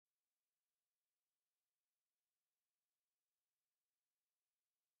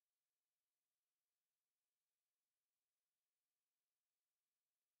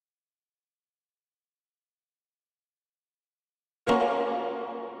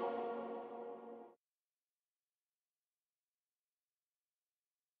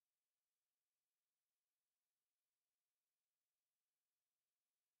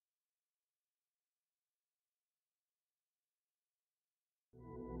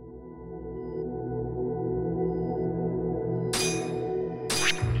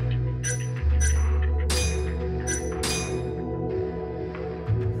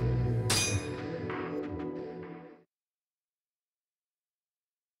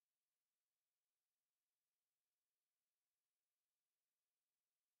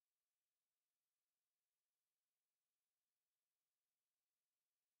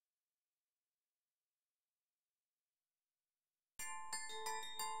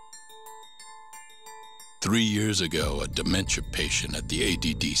3 years ago, a dementia patient at the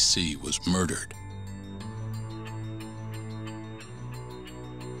ADDC was murdered.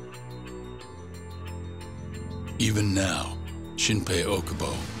 Even now, Shinpei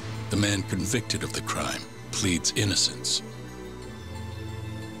Okubo, the man convicted of the crime, pleads innocence.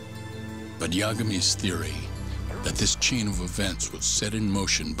 But Yagami's theory that this chain of events was set in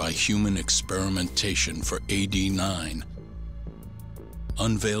motion by human experimentation for AD-9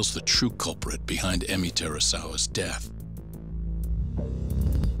 unveils the true culprit behind Emi Terasawa's death.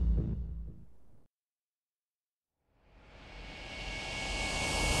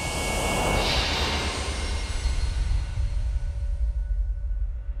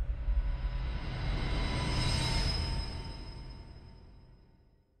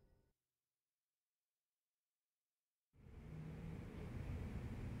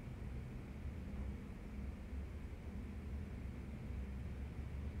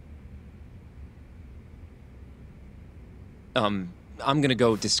 I'm gonna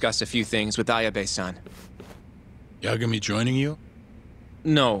go discuss a few things with Ayabe-san. Yagami joining you?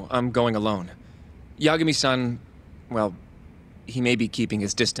 No, I'm going alone. Yagami-san, well, he may be keeping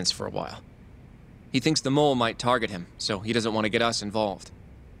his distance for a while. He thinks the mole might target him, so he doesn't want to get us involved.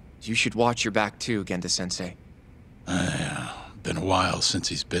 You should watch your back too, Genda-sensei. Yeah, been a while since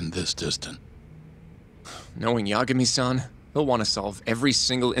he's been this distant. Knowing Yagami-san, he'll want to solve every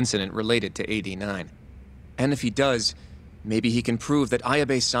single incident related to AD-9. And if he does, maybe he can prove that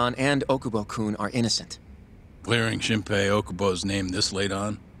Ayabe-san and Okubo-kun are innocent. Clearing Shinpei Okubo's name this late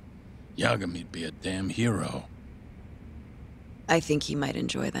on? Yagami'd be a damn hero. I think he might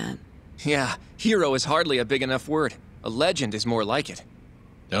enjoy that. Yeah, hero is hardly a big enough word. A legend is more like it.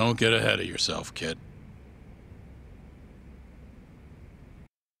 Don't get ahead of yourself, kid.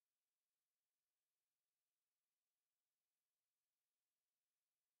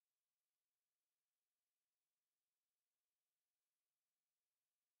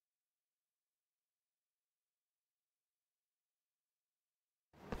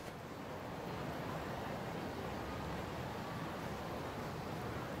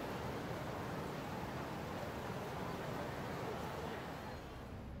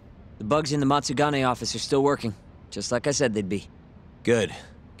 The bugs in the Matsugane office are still working, just like I said they'd be. Good.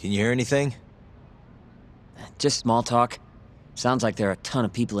 Can you hear anything? Just small talk. Sounds like there are a ton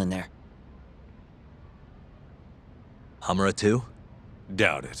of people in there. Hamura too?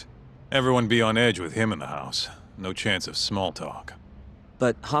 Doubt it. Everyone be on edge with him in the house. No chance of small talk.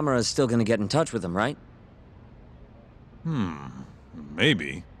 But Hamura's still gonna get in touch with them, right?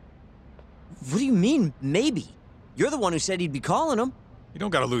 Maybe. What do you mean, maybe? You're the one who said he'd be calling him. You don't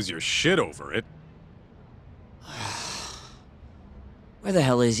gotta lose your shit over it. Where the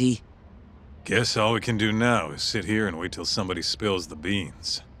hell is he? Guess all we can do now is sit here and wait till somebody spills the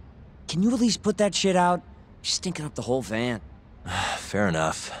beans. Can you at least put that shit out? You're stinking up the whole van. Fair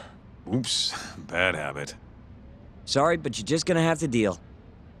enough. Oops, bad habit. Sorry, but you're just gonna have to deal.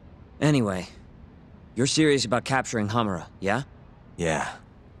 Anyway, you're serious about capturing Hamura, yeah? Yeah.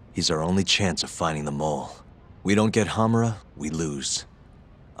 He's our only chance of finding the mole. We don't get Hamura, we lose.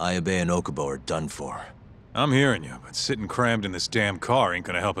 Ayabe and Okubo are done for. I'm hearing you, but sitting crammed in this damn car ain't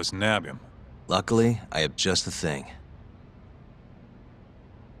gonna help us nab him. Luckily, I have just the thing.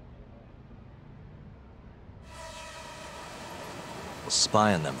 We'll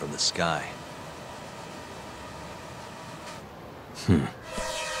spy on them from the sky.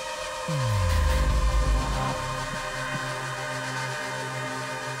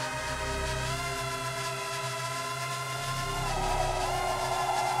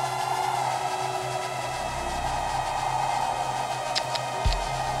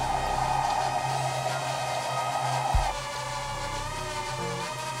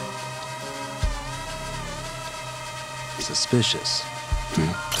 Suspicious.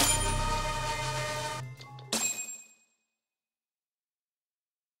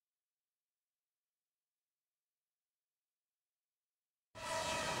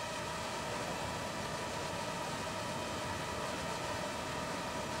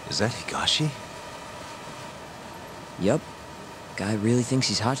 Is that Higashi? Yup. Guy really thinks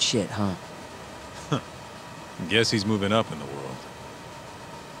he's hot shit, huh? Guess he's moving up in the world.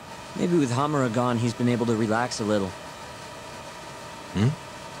 Maybe with Hamura gone, he's been able to relax a little.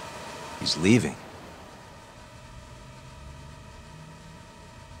 He's leaving.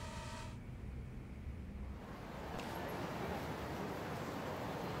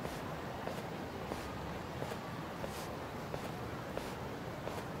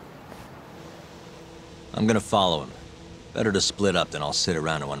 I'm gonna follow him. Better to split up than I'll sit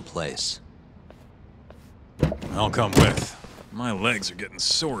around in one place. I'll come with. My legs are getting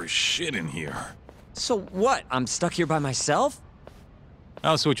sore as shit in here. So what? I'm stuck here by myself?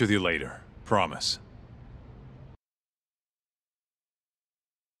 I'll switch with you later. Promise.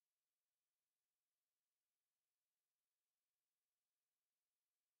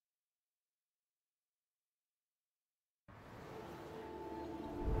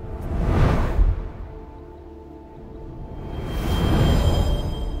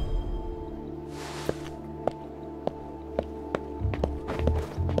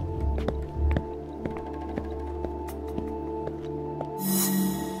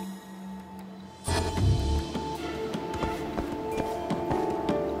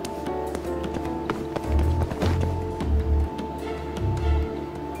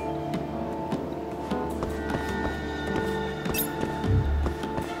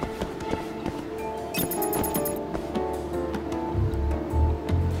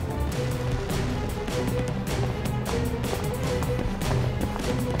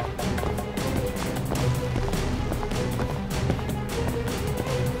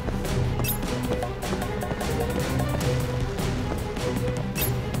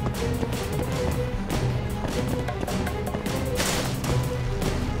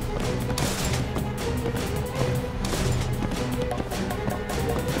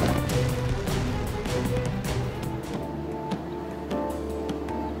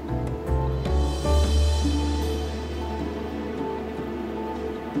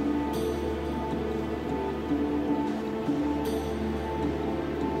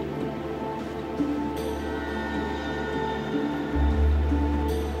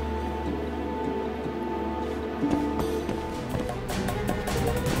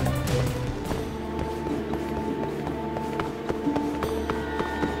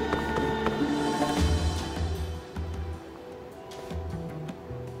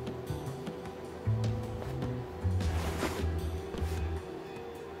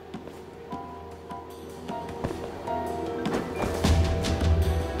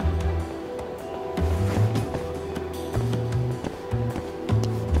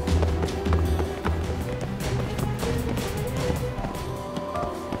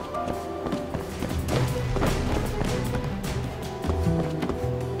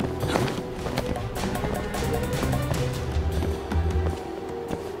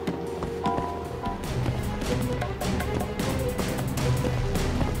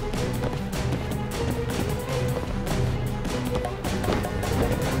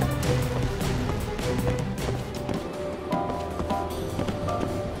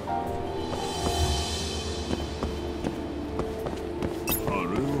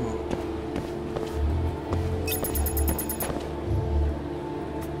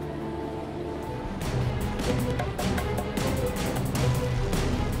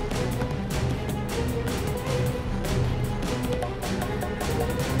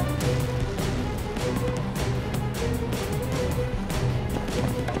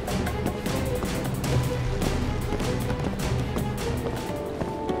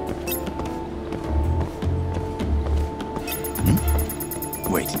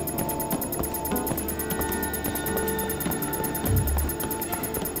 Wait.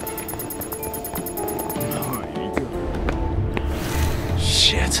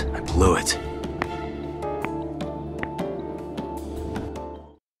 Shit, I blew it.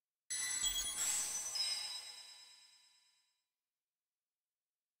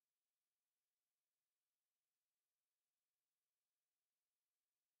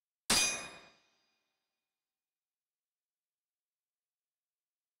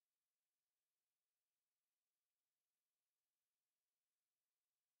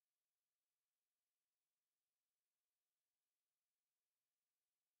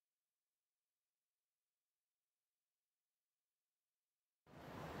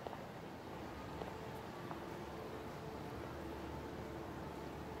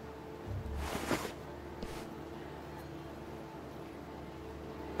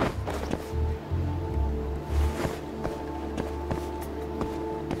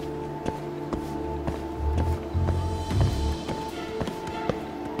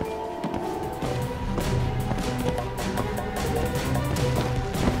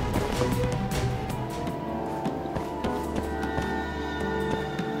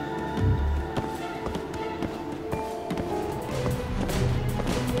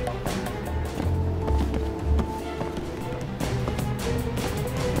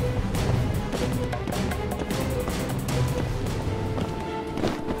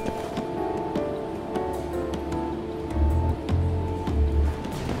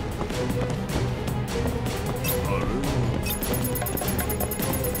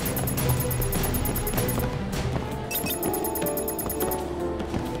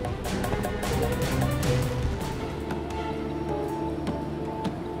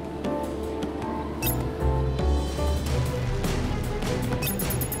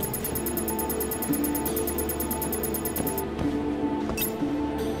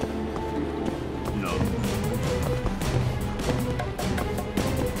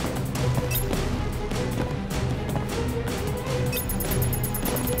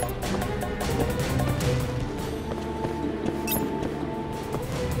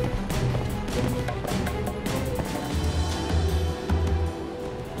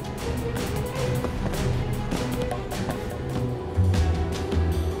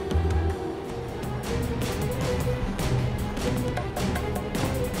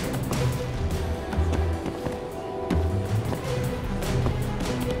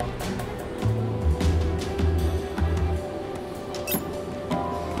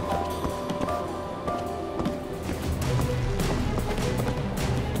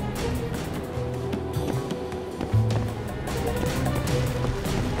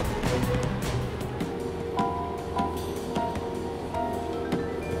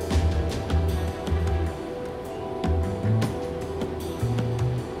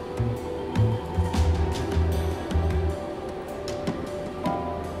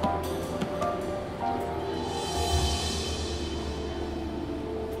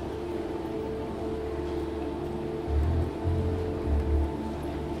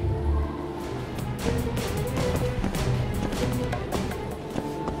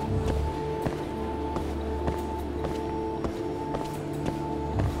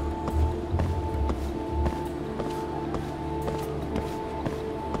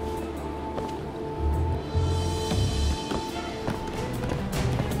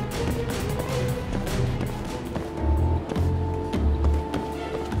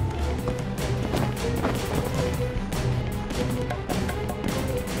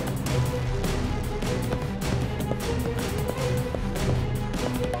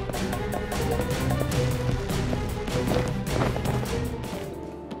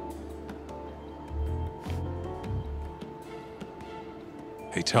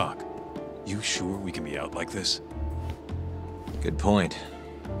 Hey, Tak, you sure we can be out like this? Good point.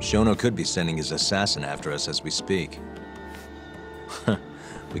 Shono could be sending his assassin after us as we speak.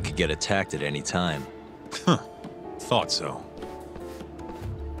 We could get attacked at any time. Huh. Thought so.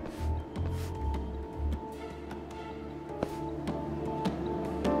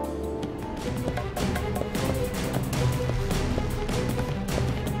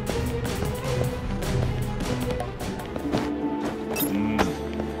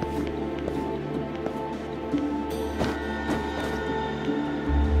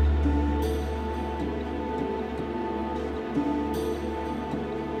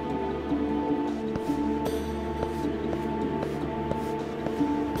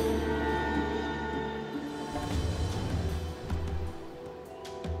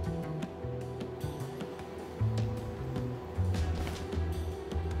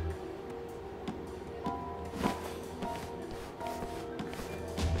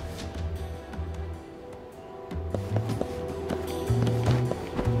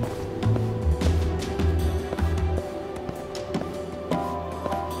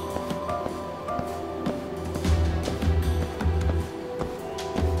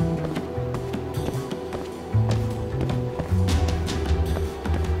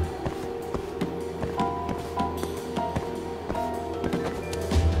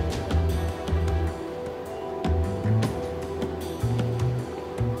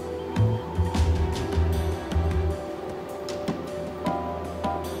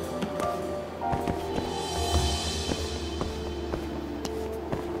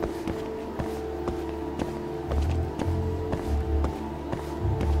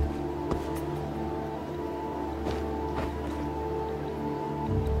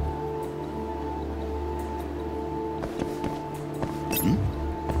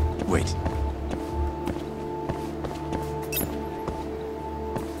 Wait.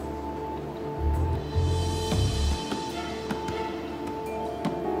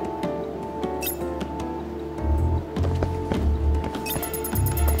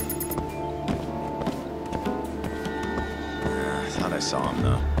 Thought I saw him,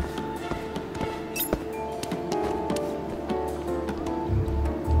 though.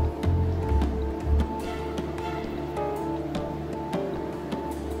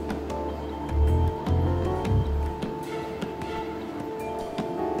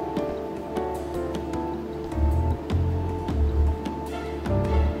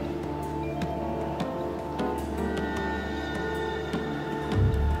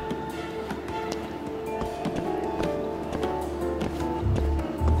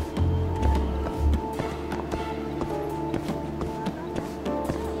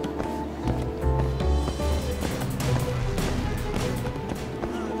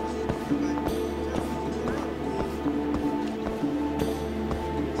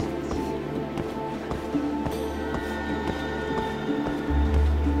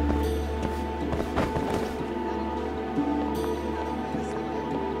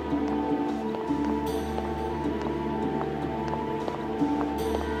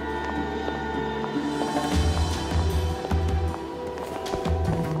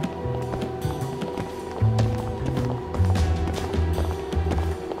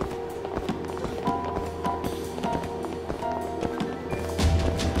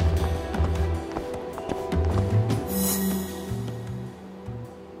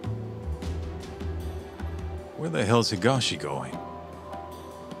 Where the hell's Higashi going?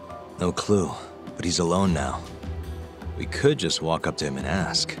 No clue, but he's alone now. We could just walk up to him and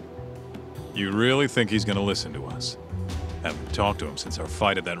ask. You really think he's gonna listen to us? Haven't talked to him since our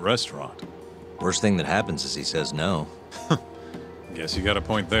fight at that restaurant. Worst thing that happens is he says no. Guess you got a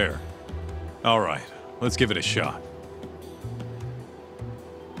point there. All right, let's give it a shot.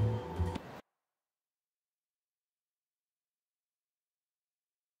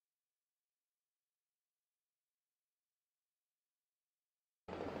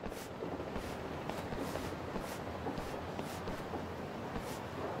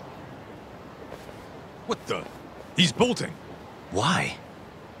 What the? He's bolting. Why?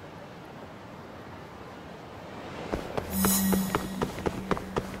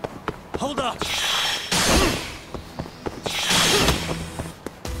 Hold up!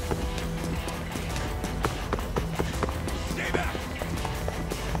 Stay back!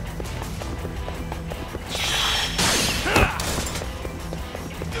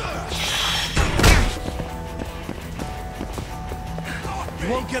 You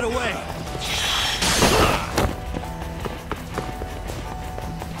won't get away!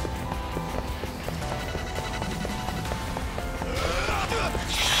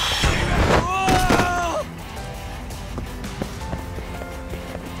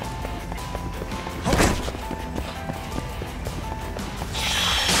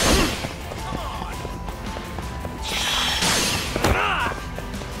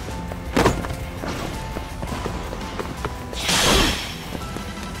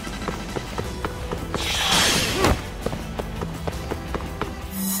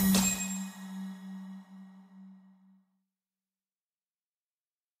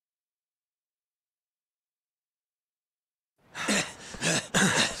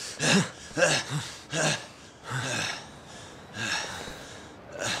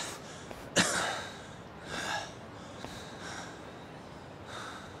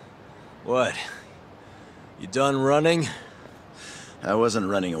 done running? I wasn't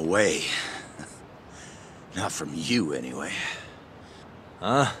running away. Not from you, anyway.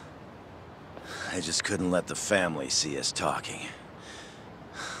 Huh? I just couldn't let the family see us talking.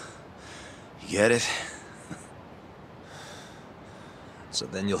 You get it? So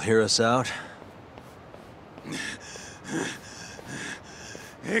then you'll hear us out?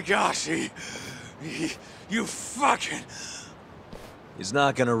 Higashi, you fucking... He's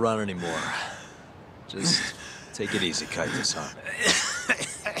not gonna run anymore. Just take it easy, Kaito-san.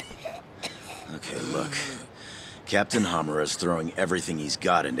 Okay, look. Captain Hamura's throwing everything he's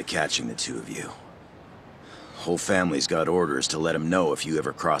got into catching the two of you. Whole family's got orders to let him know if you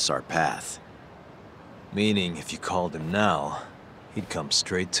ever cross our path. Meaning, if you called him now, he'd come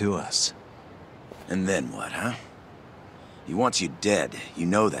straight to us. And then what, huh? He wants you dead. You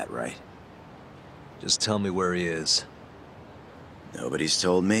know that, right? Just tell me where he is. Nobody's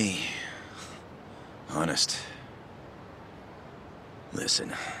told me. Honest.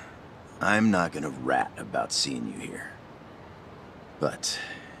 Listen, I'm not gonna rat about seeing you here. But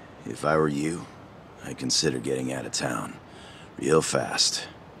if I were you, I'd consider getting out of town. Real fast.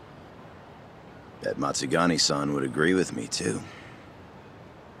 Bet Matsugani-san would agree with me, too.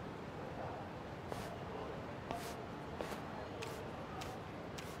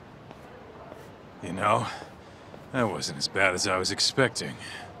 You know, that wasn't as bad as I was expecting.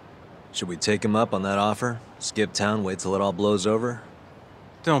 Should we take him up on that offer? Skip town, wait till it all blows over?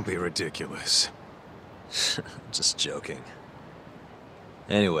 Don't be ridiculous. Just joking.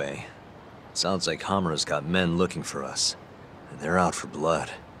 Anyway, sounds like Hamura's got men looking for us. And they're out for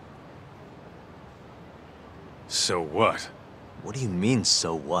blood. So what? What do you mean,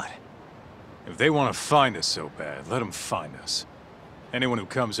 so what? If they want to find us so bad, let them find us. Anyone who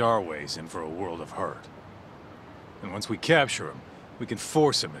comes our way's in for a world of hurt. And once we capture him, we can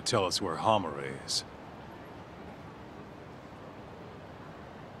force him to tell us where Hamura is.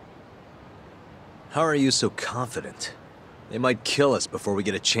 How are you so confident? They might kill us before we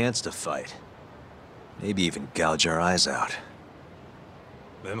get a chance to fight. Maybe even gouge our eyes out.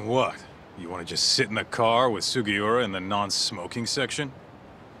 Then what? You want to just sit in the car with Sugiura in the non-smoking section?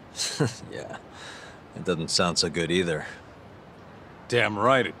 Yeah, it doesn't sound so good either. Damn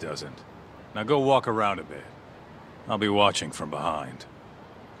right it doesn't. Now go walk around a bit. I'll be watching from behind.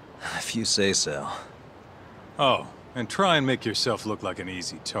 If you say so. Oh, and try and make yourself look like an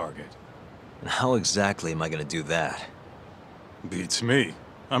easy target. And how exactly am I gonna do that? Beats me.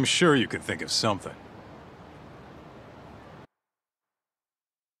 I'm sure you could think of something.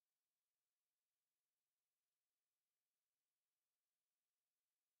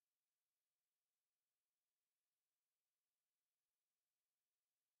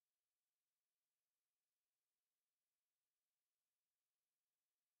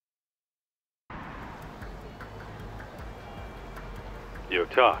 Yo,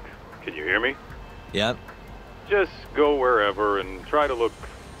 Talk, can you hear me? Yep. Just go wherever and try to look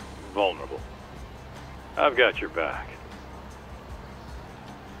vulnerable. I've got your back.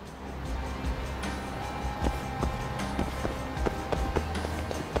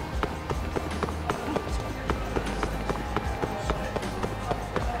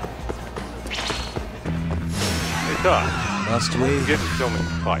 Hey, Talk. Must Why are you we? getting so many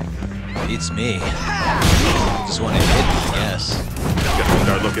fights? Beats me. Just want to hit me, yes. Gotta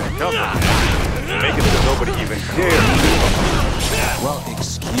start looking tougher. Make it so nobody even cares. Well,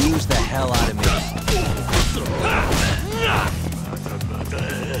 excuse the hell out of me.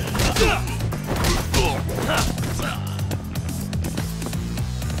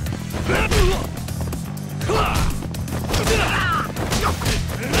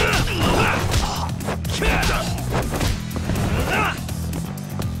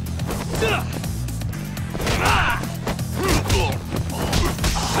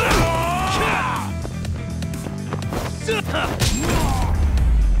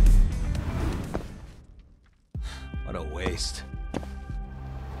 What a waste.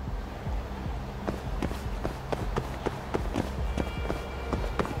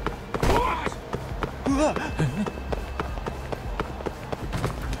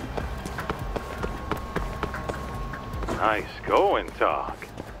 Nice going, Talk.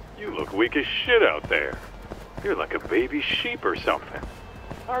 You look weak as shit out there. You're like a baby sheep or something.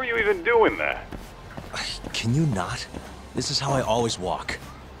 How are you even doing that? Can you not? This is how I always walk.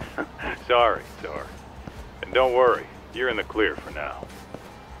 Sorry. And don't worry, you're in the clear for now.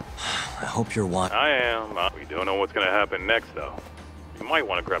 I hope you're I am. We don't know what's gonna happen next, though. You might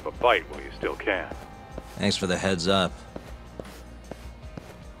want to grab a bite while you still can. Thanks for the heads up.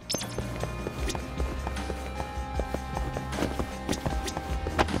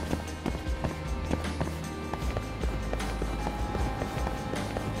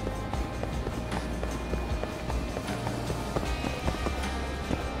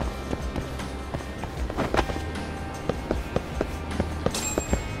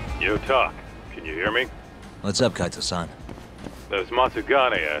 Yo, Talk. Can you hear me? What's up, Kaito-san? Those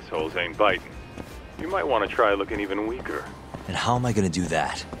Matsugane assholes ain't biting. You might want to try looking even weaker. And how am I gonna do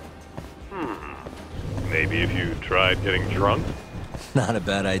that? Maybe if you tried getting drunk? Not a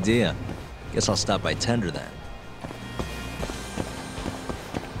bad idea. Guess I'll stop by Tender then.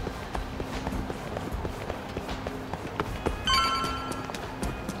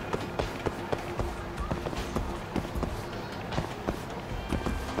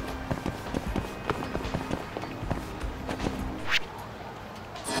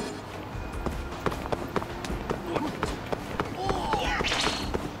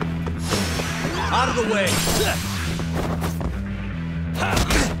 Out of the way!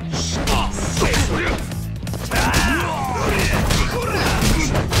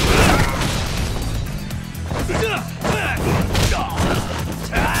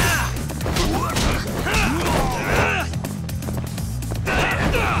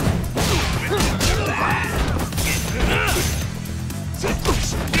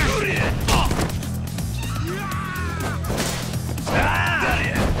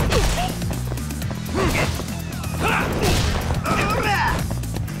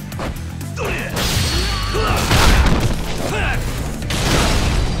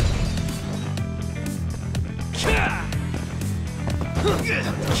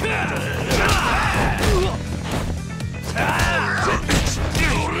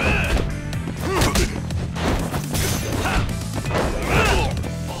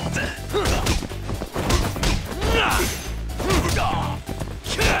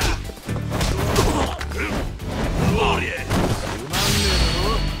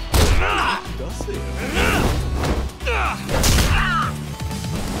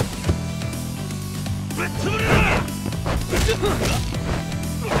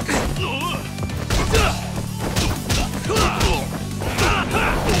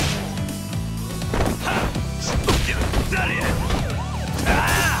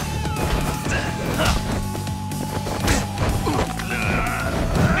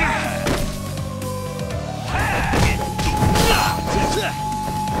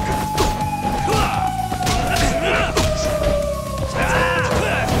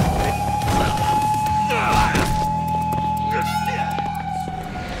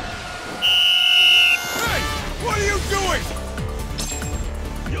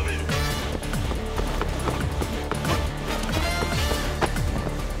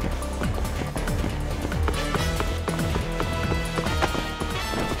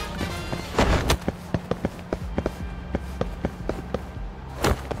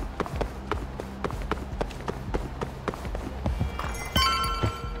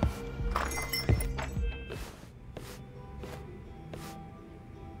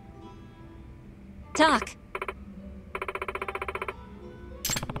 Doc.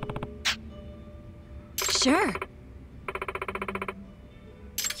 Sure.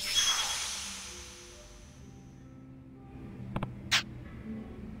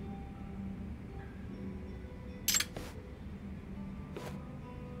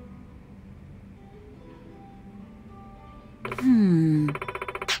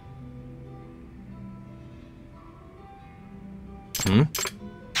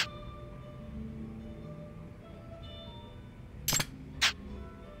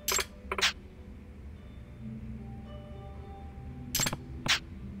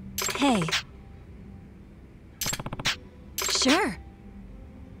 Hey. Sure.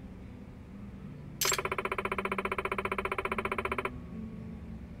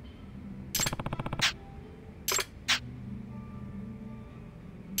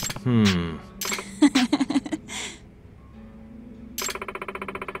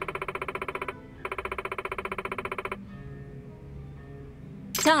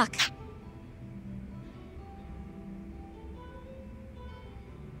 Doc.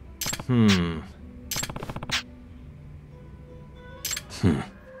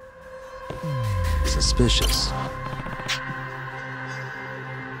 Suspicious.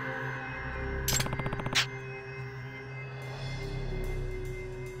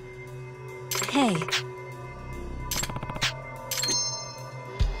 Hey.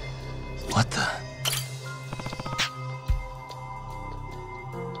 What the?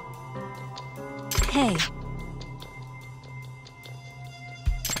 Hey.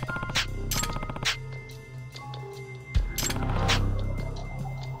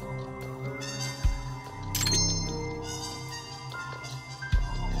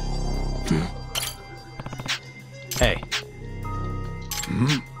 Hey.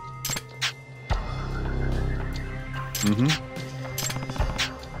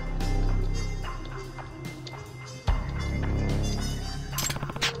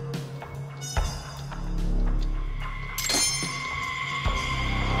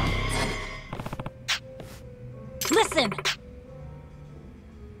 Listen!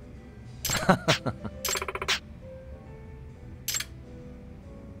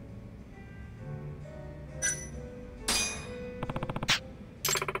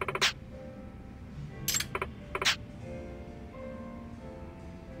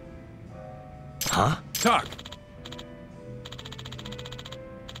 Huh? Talk.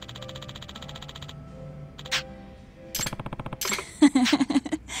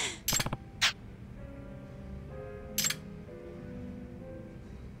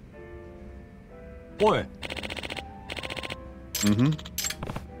 Boy. Mm-hmm.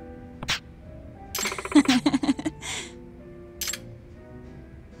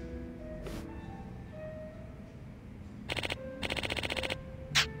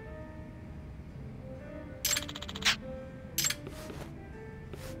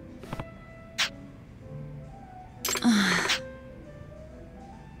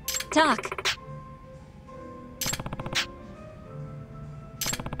 Doc.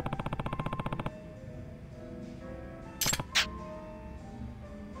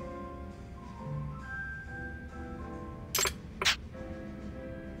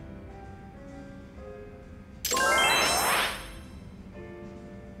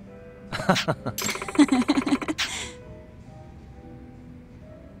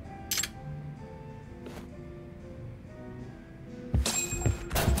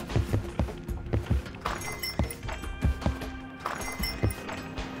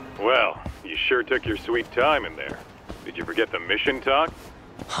 Well, you sure took your sweet time in there. Did you forget the mission talk?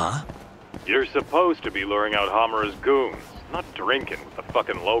 Huh? You're supposed to be luring out Hamura's goons, not drinking with the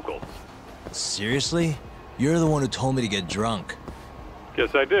fucking locals. Seriously? You're the one who told me to get drunk.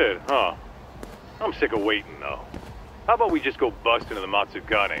 Guess I did, huh? I'm sick of waiting, though. How about we just go bust into the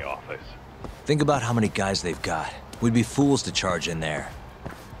Matsugane office? Think about how many guys they've got. We'd be fools to charge in there.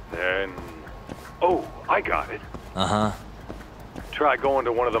 Then... Oh, I got it. Uh-huh. Try going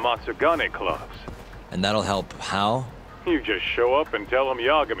to one of the Matsugane clubs. And that'll help how? You just show up and tell them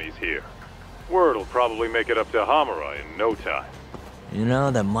Yagami's here. Word'll probably make it up to Hamura in no time. You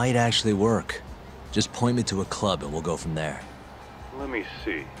know, that might actually work. Just point me to a club and we'll go from there. Let me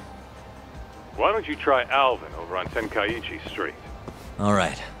see. Why don't you try Alvin over on Tenkaichi Street? All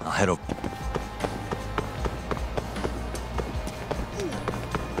right, I'll head over.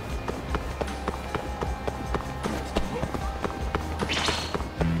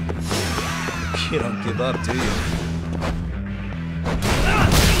 You don't give up, do you?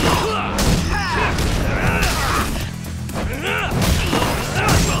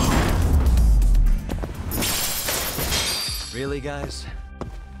 Really, guys?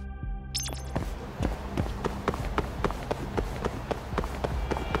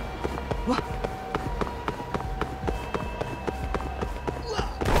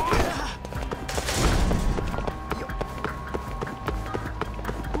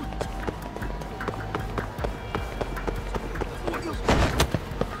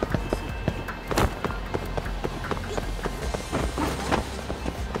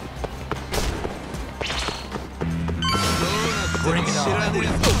 Bring it on.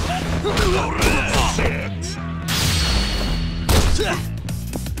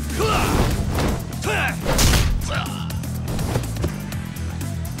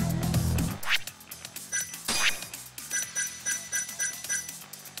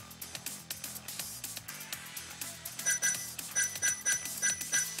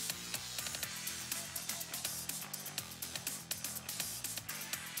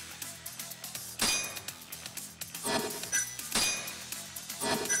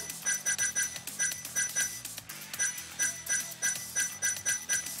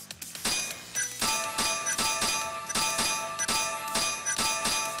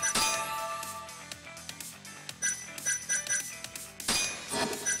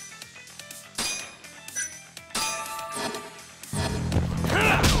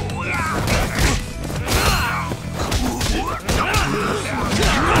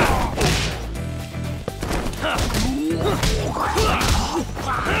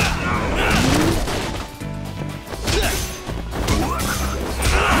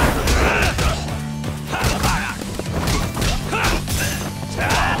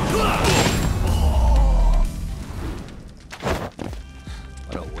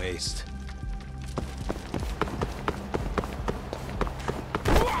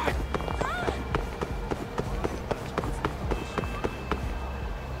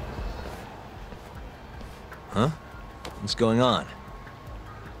 Huh? What's going on?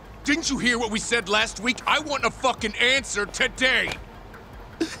 Didn't you hear what we said last week? I want a fucking answer today!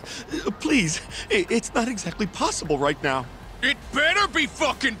 Please, it's not exactly possible right now. It better be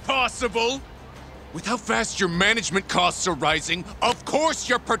fucking possible! With how fast your management costs are rising, of course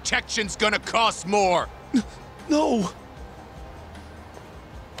your protection's gonna cost more! No!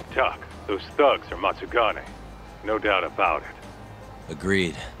 Tuck, those thugs are Matsugane. No doubt about it.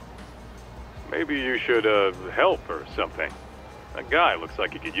 Agreed. Maybe you should, help or something. That guy looks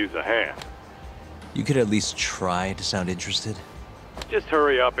like he could use a hand. You could at least try to sound interested. Just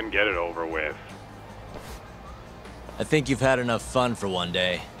hurry up and get it over with. I think you've had enough fun for one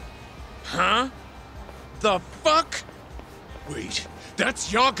day. Huh? The fuck? Wait,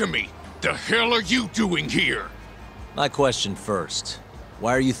 that's Yagami! The hell are you doing here? My question first.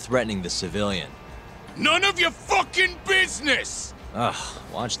 Why are you threatening the civilian? None of your fucking business! Ugh,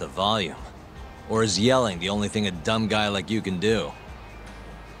 watch the volume. Or is yelling the only thing a dumb guy like you can do?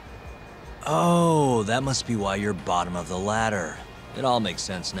 Oh, that must be why you're bottom of the ladder. It all makes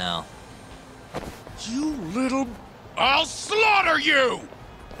sense now. You little... I'll slaughter you!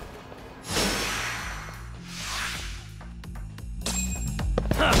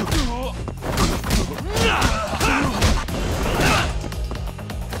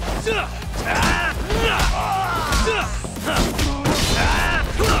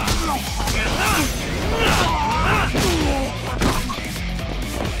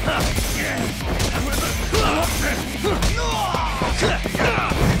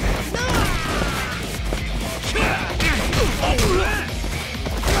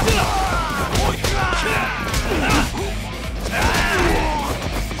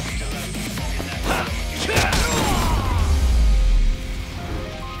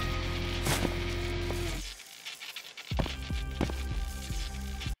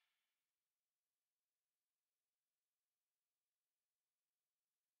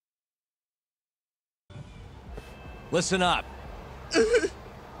 Listen up.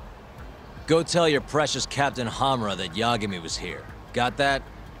 Go tell your precious Captain Hamura that Yagami was here. Got that?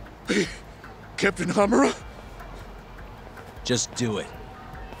 Captain Hamura? Just do it.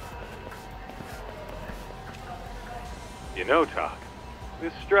 You know, Tuck,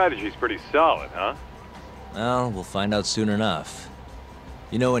 this strategy's pretty solid, huh? Well, we'll find out soon enough.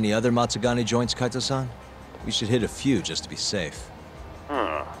 You know any other Matsugane joints, Kaito-san? We should hit a few just to be safe.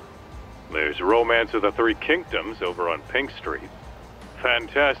 Huh. There's Romance of the Three Kingdoms over on Pink Street.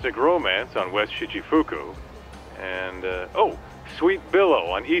 Fantastic Romance on West Shichifuku. And, oh, Sweet Billow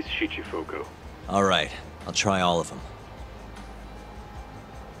on East Shichifuku. All right, I'll try all of them.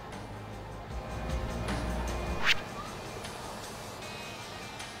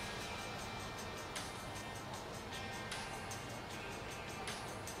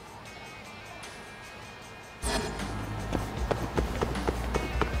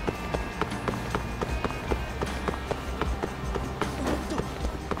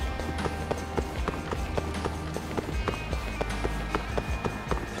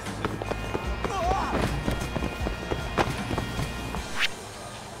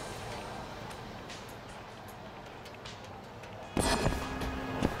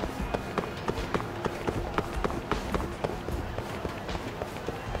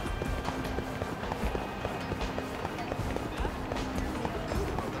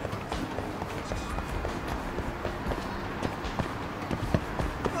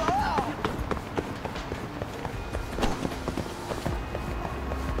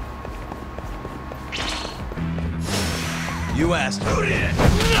 You asked for it.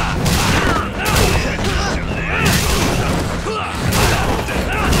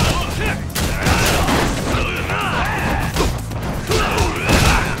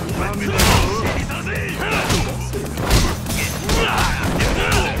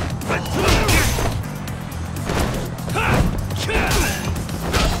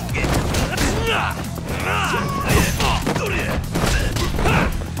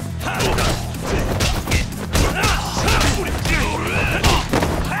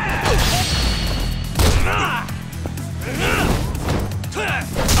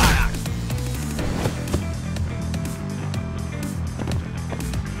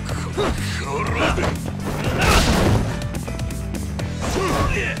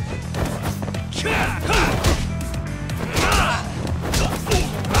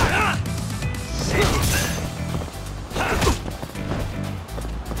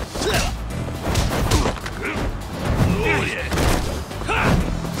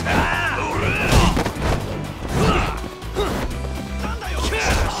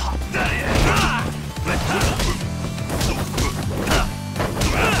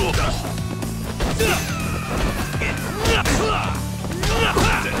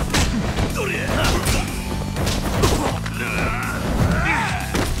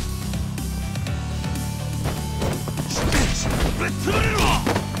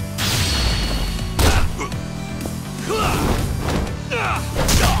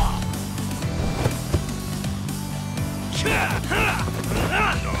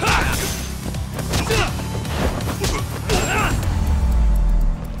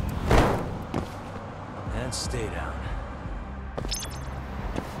 And stay down.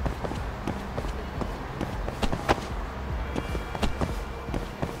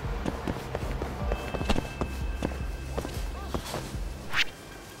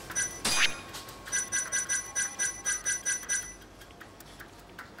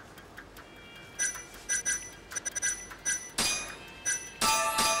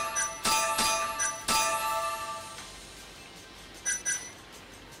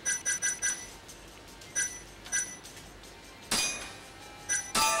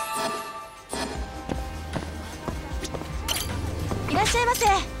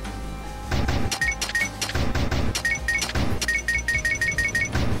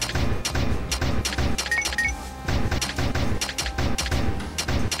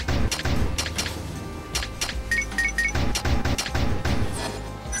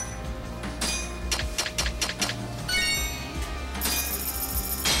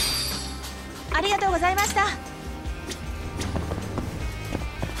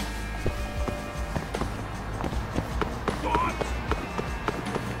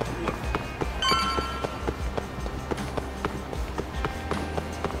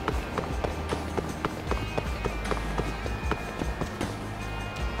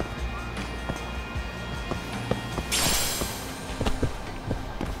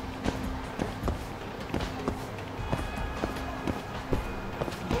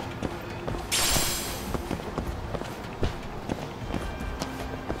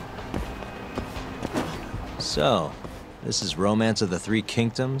 So, this is Romance of the Three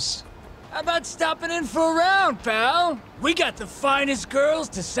Kingdoms? How about stopping in for a round, pal? We got the finest girls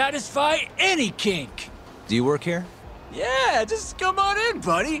to satisfy any kink. Do you work here? Yeah, just come on in,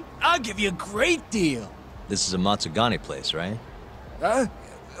 buddy. I'll give you a great deal. This is a Matsugane place, right?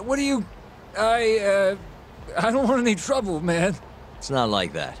 What do you... I don't want any trouble, man. It's not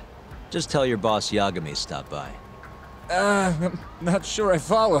like that. Just tell your boss Yagami stopped by. I'm not sure I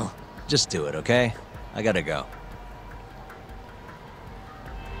follow. Just do it, okay? I gotta go.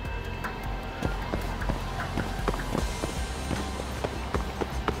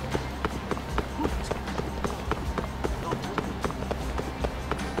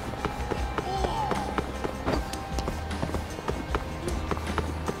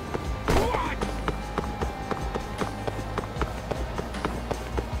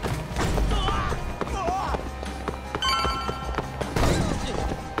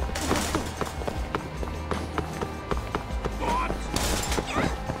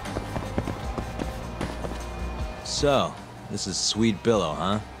 So, this is Sweet Billow,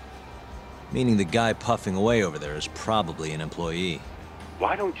 huh? Meaning the guy puffing away over there is probably an employee.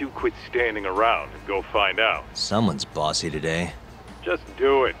 Why don't you quit standing around and go find out? Someone's bossy today. Just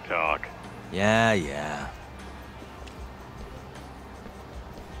do it, Doc. Yeah.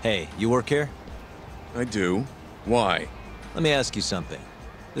 Hey, you work here? I do. Why? Let me ask you something.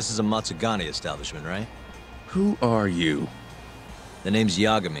 This is a Matsugane establishment, right? Who are you? The name's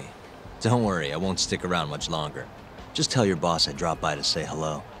Yagami. Don't worry, I won't stick around much longer. Just tell your boss I dropped by to say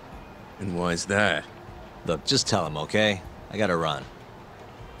hello. And why's that? Look, just tell him, okay? I gotta run.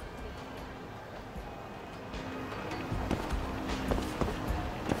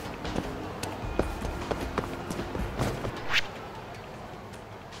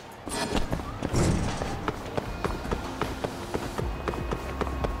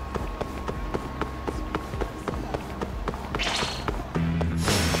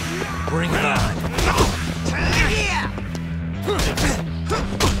 Bring it on.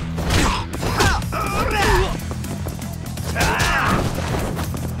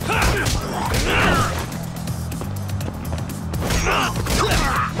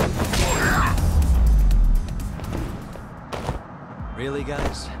 Really,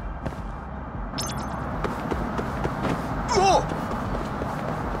 guys?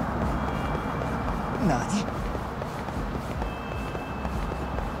 Nani?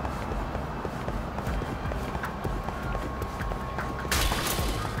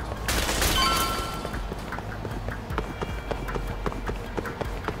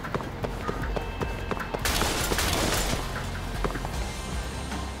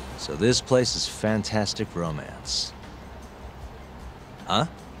 So this place is Fantastic Romance. Huh?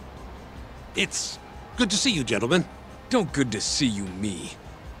 It's good to see you, gentlemen. Don't good to see you me.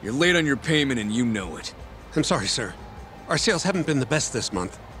 You're late on your payment and you know it. I'm sorry, sir. Our sales haven't been the best this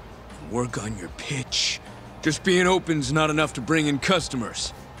month. Work on your pitch. Just being open's not enough to bring in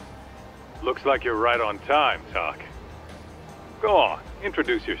customers. Looks like you're right on time, Doc. Go on,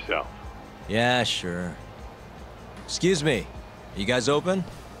 introduce yourself. Yeah, sure. Excuse me, are you guys open?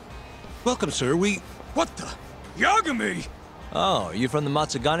 Welcome, sir. What the? Yagami! Oh, are you from the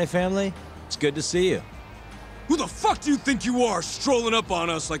Matsugane family? It's good to see you. Who the fuck do you think you are, strolling up on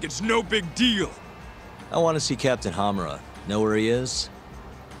us like it's no big deal? I want to see Captain Hamura. Know where he is?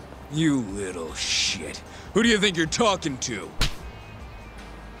 You little shit. Who do you think you're talking to?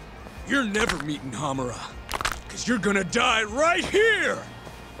 You're never meeting Hamura, 'cause you're gonna die right here!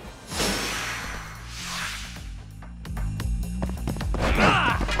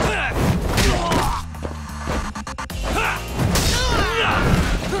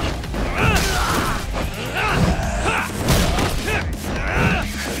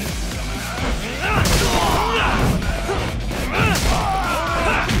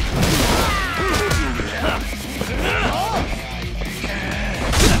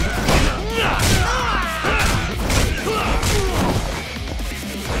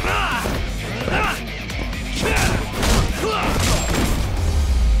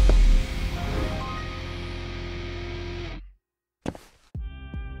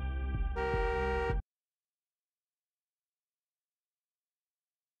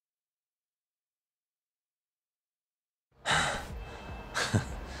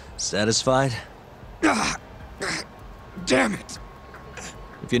 Satisfied? Damn it!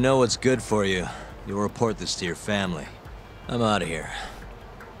 If you know what's good for you, you'll report this to your family. I'm out of here.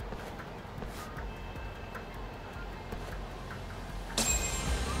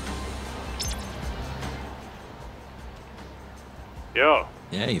 Yo.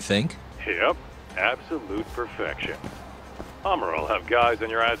 Yeah, you think? Yep, absolute perfection. Hamura'll have guys on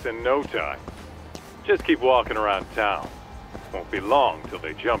your ass in no time. Just keep walking around town. Won't be long till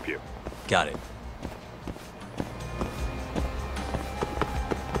they jump you. Got it.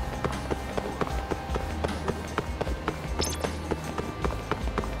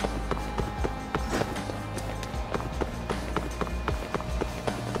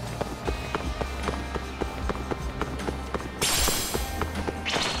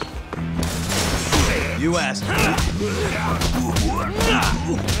 You asked.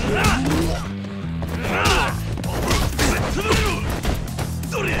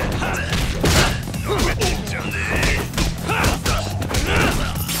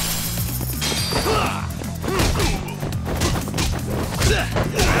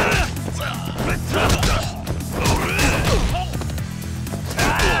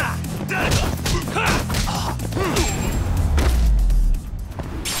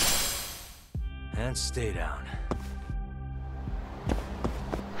 And stay down.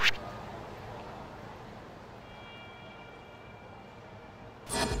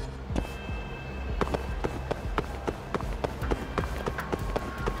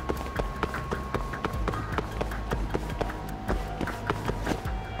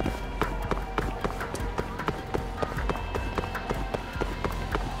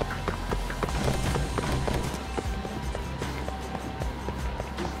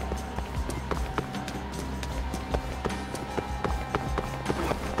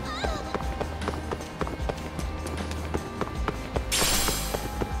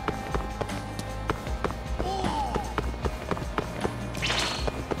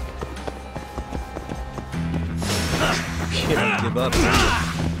 Can't give up.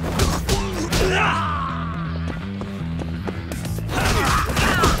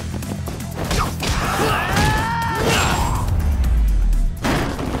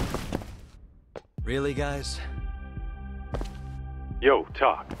 Really, guys? Yo,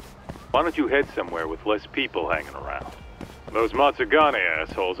 Talk. Why don't you head somewhere with less people hanging around? Those Matsugane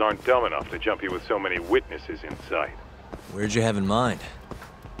assholes aren't dumb enough to jump you with so many witnesses in sight. Where'd you have in mind?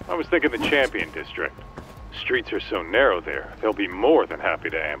 I was thinking the Champion District. Streets are so narrow there, they'll be more than happy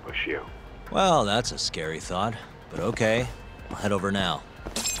to ambush you. Well, that's a scary thought, but okay. I'll head over now.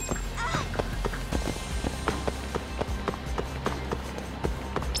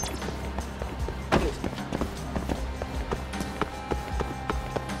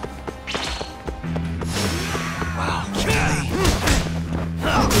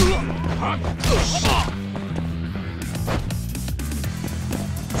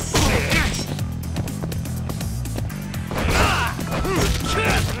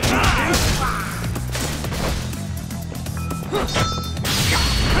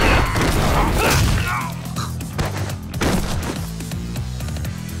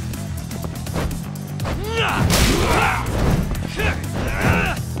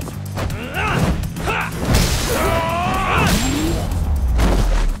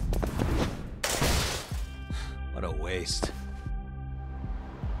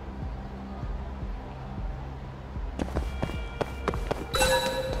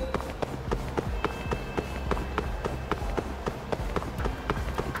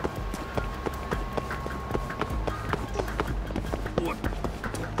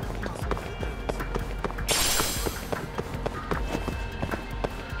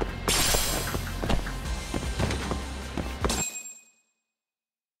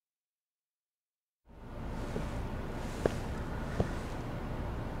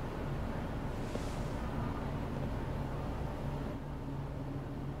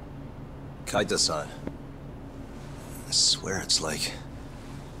 Kaito-san. I swear it's like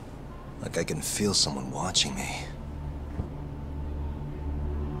I can feel someone watching me.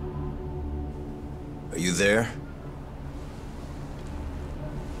 Are you there?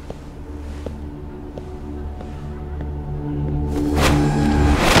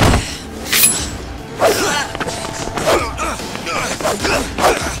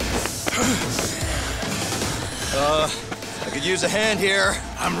 I could use a hand here.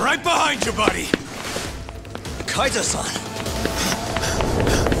 I'm right behind you, buddy. Kaito-san!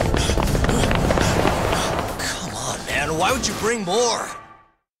 Come on, man. Why would you bring more?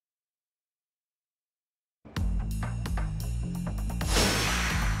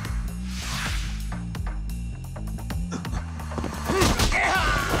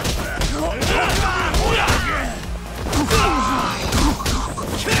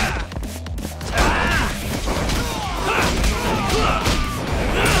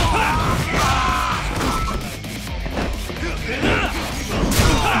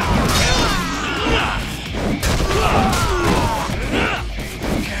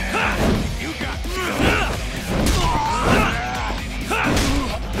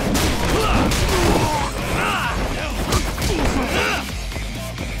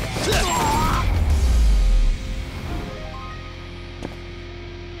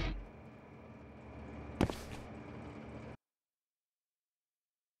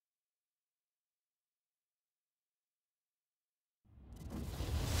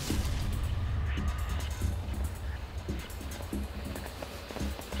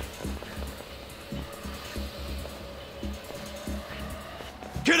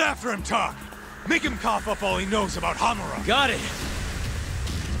 Get after him, Tak! Make him cough up all he knows about Hamura! Got it!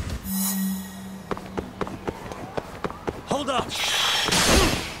 Hold up!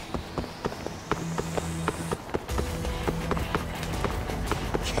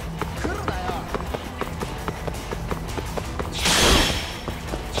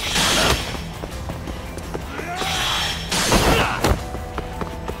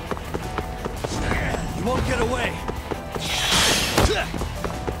 You won't get away!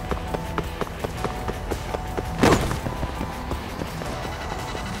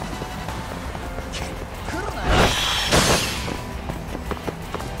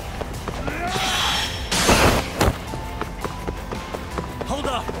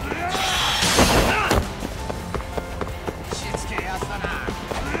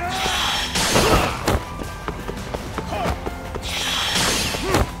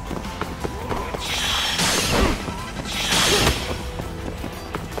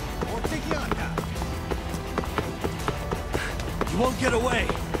 Won't get away.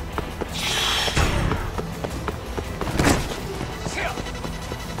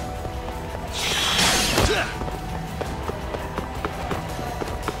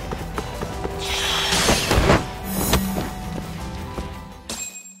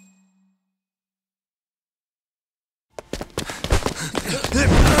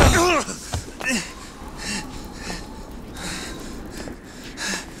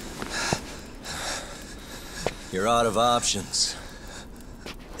 You're out of options.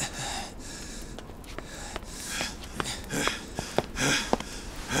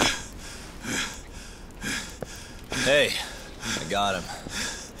 Hey, I got him.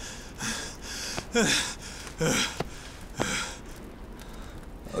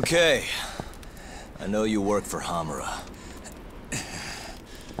 Okay, I know you work for Hamura.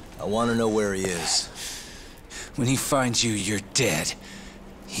 I want to know where he is. When he finds you, you're dead,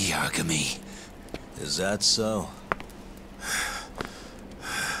 Yagami. Is that so?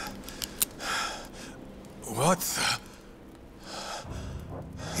 What the?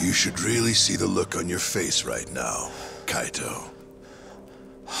 You should really see the look on your face right now, Kaito.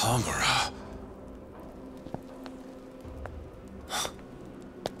 Hamura.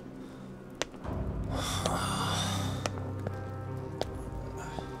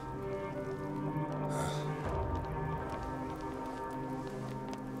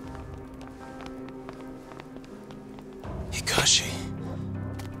 Hikashi.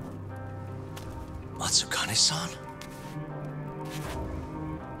 Matsukane-san?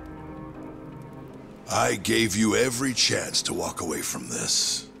 I gave you every chance to walk away from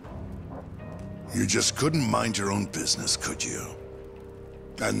this. You just couldn't mind your own business, could you?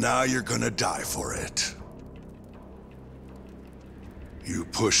 And now you're gonna die for it. You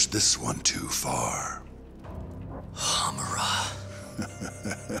pushed this one too far. Hamura.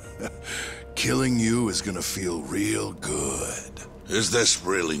 Killing you is gonna feel real good. Is this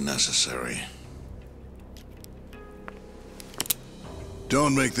really necessary?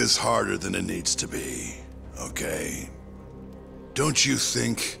 Don't make this harder than it needs to be, okay? Don't you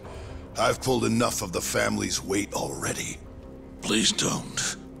think I've pulled enough of the family's weight already. Please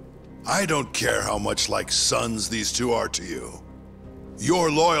don't. I don't care how much like sons these two are to you.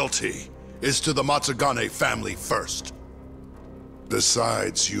 Your loyalty is to the Matsugane family first.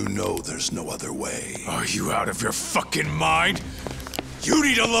 Besides, you know there's no other way. Are you out of your fucking mind? You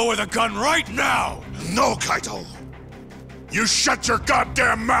need to lower the gun right now! No, Kaito! You shut your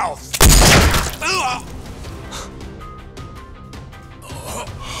goddamn mouth!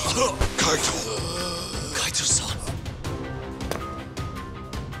 Kaito! Kaito-san!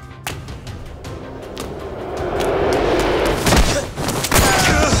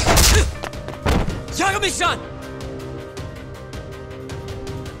 Yagami-san!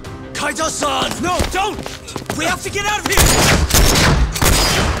 Kaito-san! No, don't! We have to get out of here!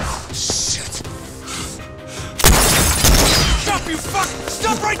 Shit! Stop, you fuck!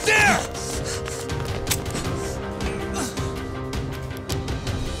 Stop right there!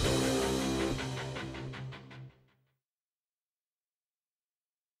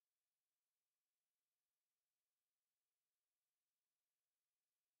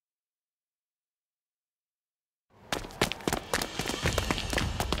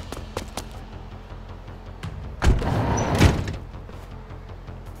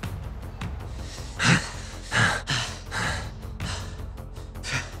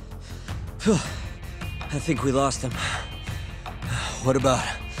 I think we lost him. What about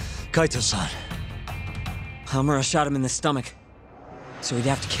Kaito-san? Hamura shot him in the stomach, so we'd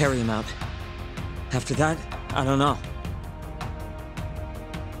have to carry him out. After that, I don't know.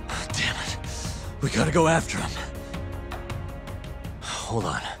 Damn it. We gotta go after him. Hold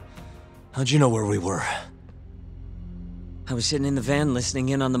on. How'd you know where we were? I was sitting in the van listening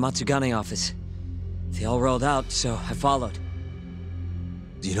in on the Matsugane office. They all rolled out, so I followed.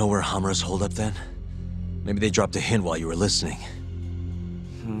 Do you know where Hamura's holed up then? Maybe they dropped a hint while you were listening.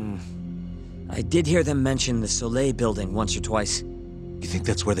 I did hear them mention the Soleil building once or twice. You think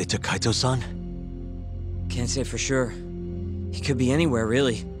that's where they took Kaito-san? Can't say for sure. He could be anywhere,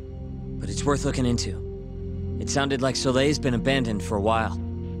 really. But it's worth looking into. It sounded like Soleil's been abandoned for a while.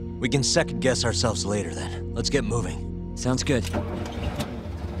 We can second-guess ourselves later, then. Let's get moving. Sounds good.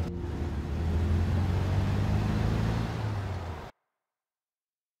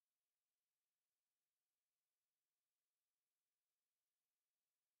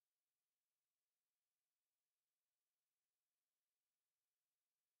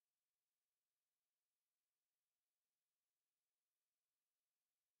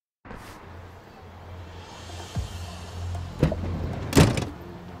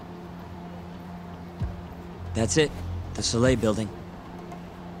 That's it. The Soleil building.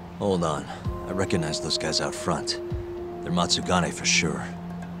 Hold on. I recognize those guys out front. They're Matsugane for sure.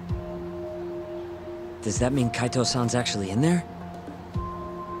 Does that mean Kaito-san's actually in there?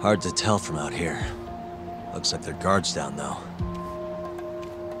 Hard to tell from out here. Looks like their guard's down, though.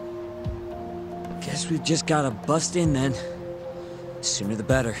 Guess we've just gotta bust in then. Sooner the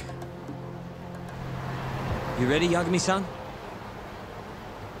better. You ready, Yagami-san?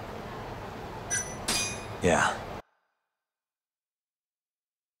 Yeah.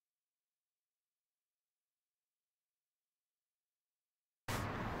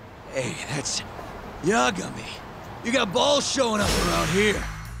 Hey, that's Yagami. You got balls showing up around here.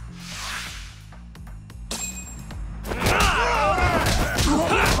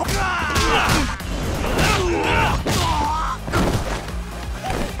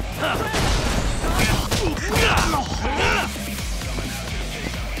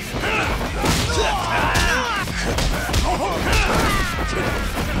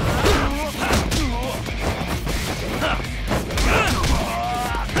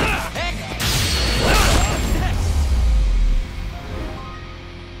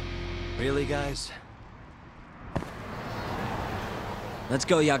 Really, guys? Let's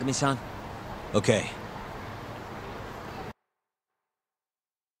go, Yagami-san. Okay.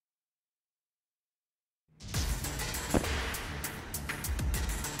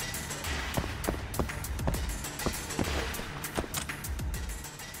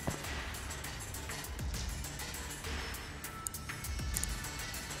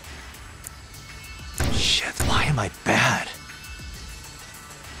 Shit, why am I bad?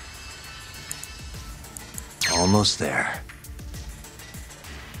 Almost there.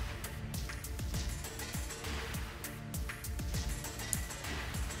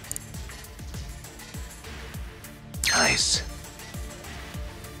 Nice.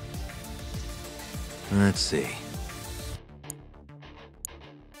 Let's see.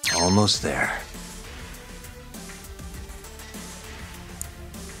 Almost there.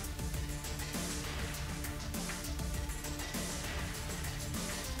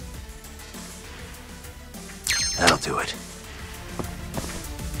 That'll do it.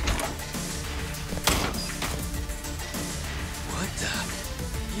 What the?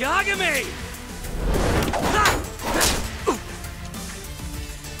 Yagami!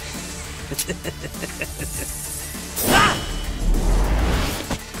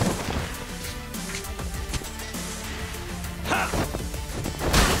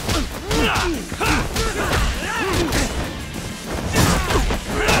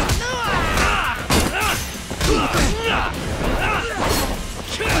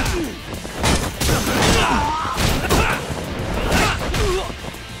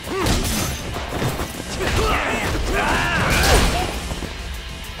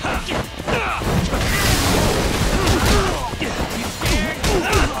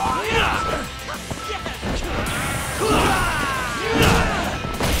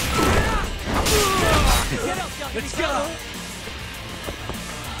 Let's go!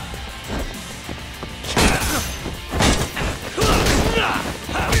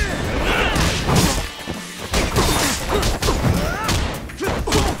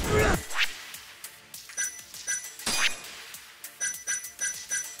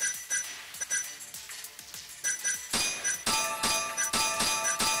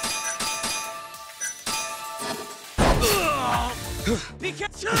 Be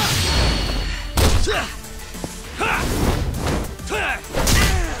careful!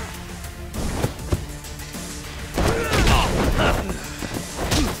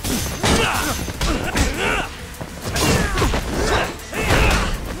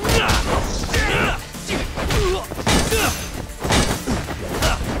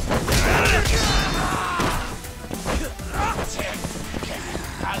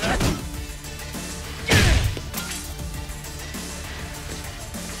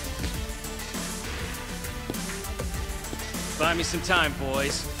 Buy me some time,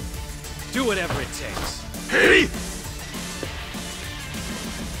 boys. Do whatever it takes. Hey!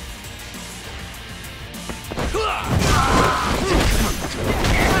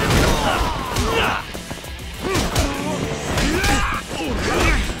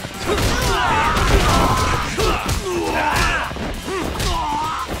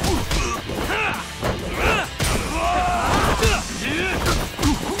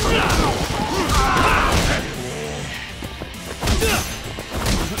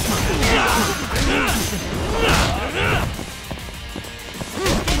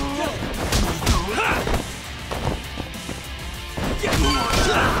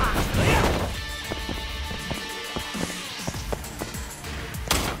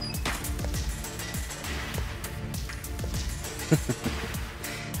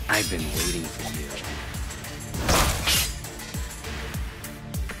 I've been waiting for you.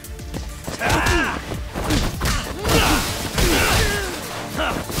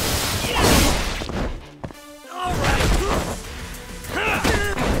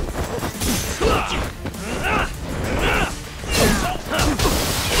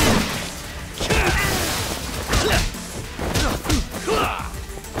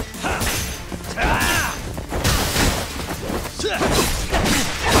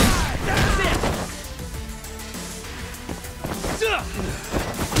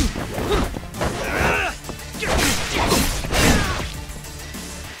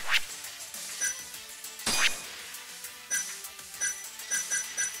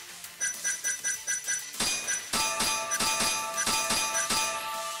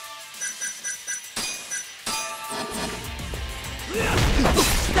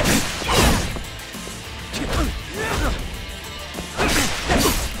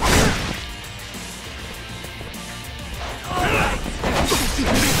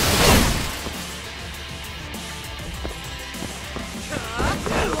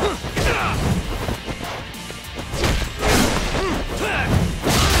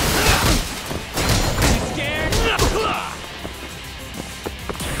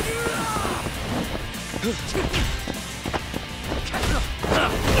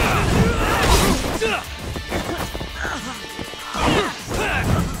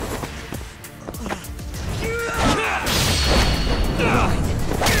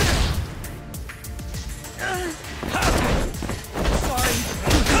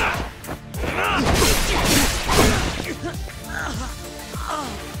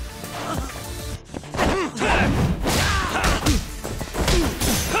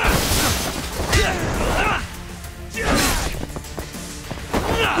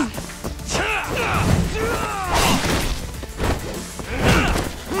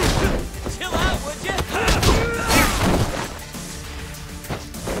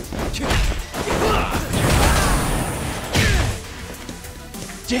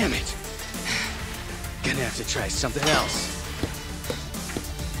 Damn it! Gonna have to try something else.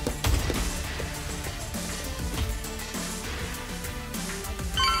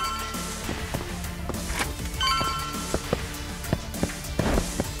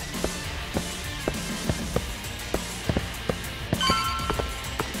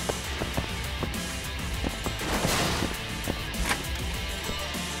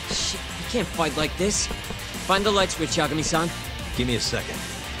 Shit, you can't fight like this. Find the light switch, Yagami-san. Give me a second.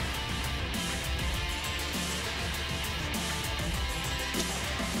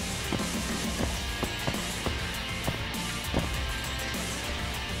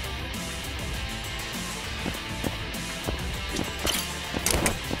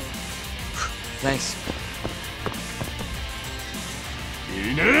 Thanks.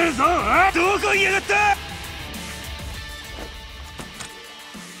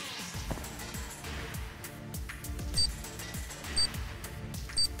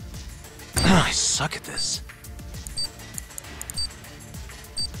 I suck at this.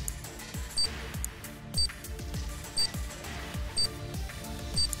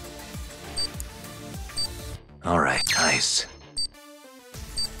 All right, nice.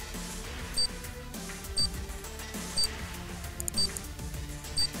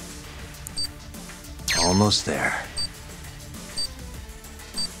 Almost there.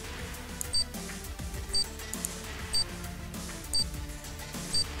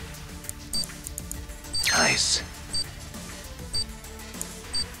 Nice.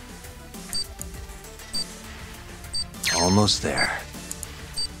 Almost there.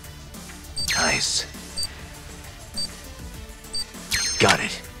 Nice. Got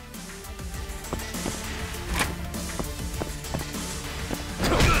it.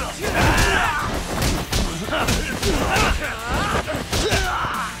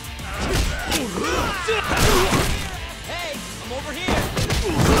 Hey, I'm over here.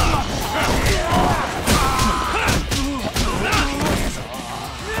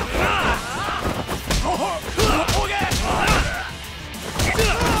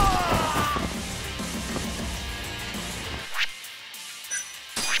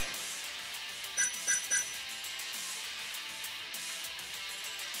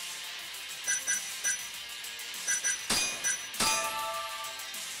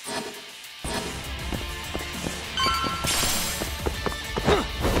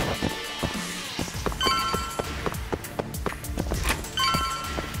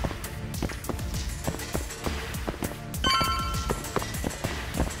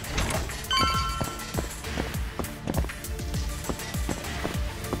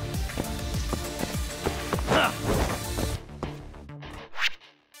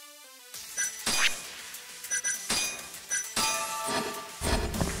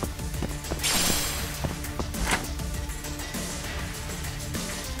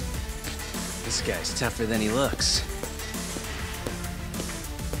 This guy's tougher than he looks.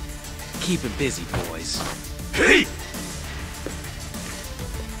 Keep it busy, boys. Hey!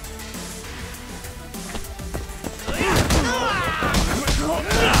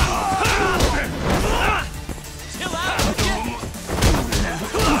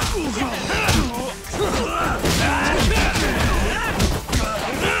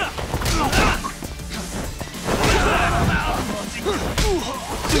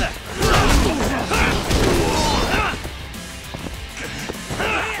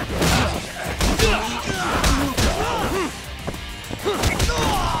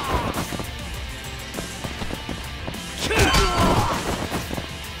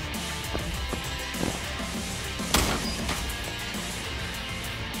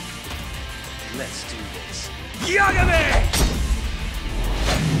 Let's do this. Yagami!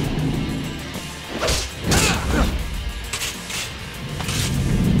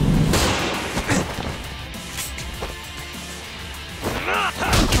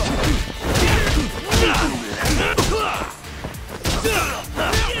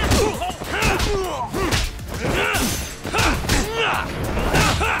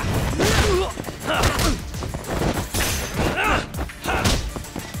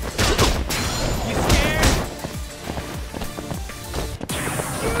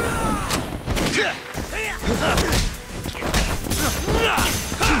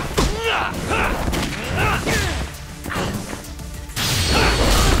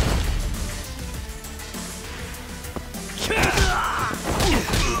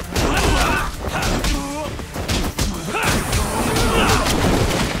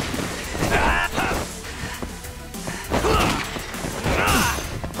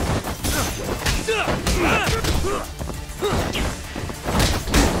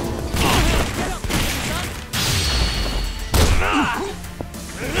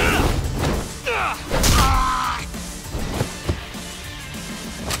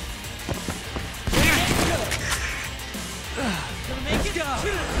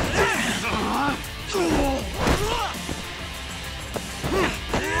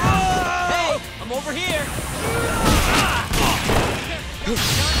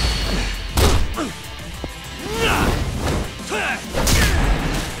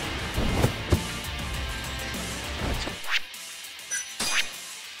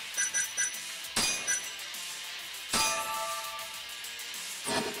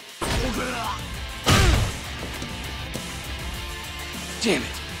 Damn it.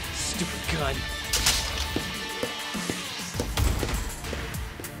 Stupid gun.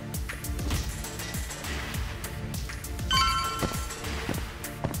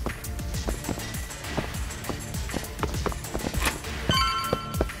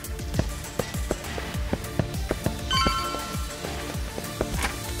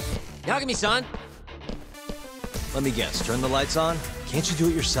 Yagami-san! Let me guess, turn the lights on? Can't you do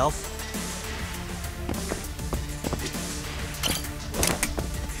it yourself?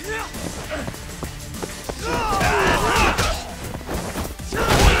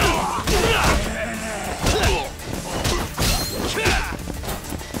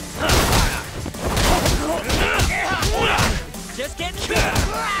 Just getting...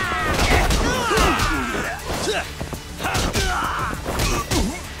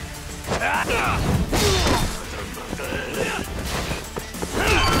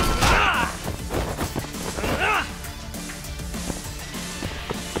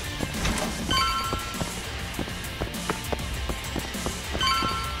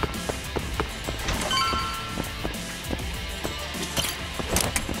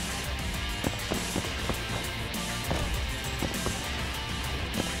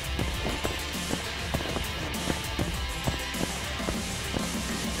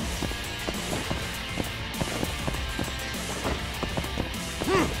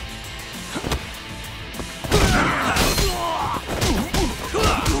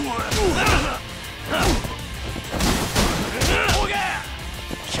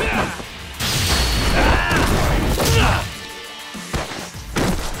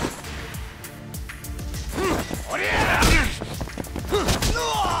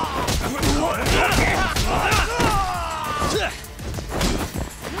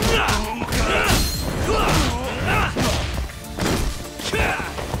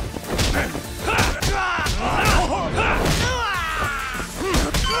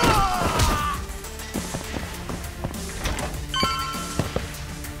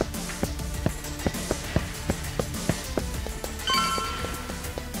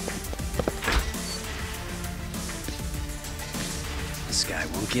 This guy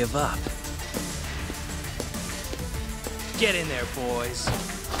won't give up. Get in there, boys.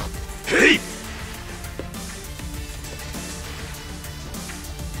 Hey!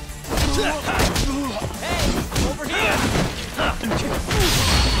 Hey, over here!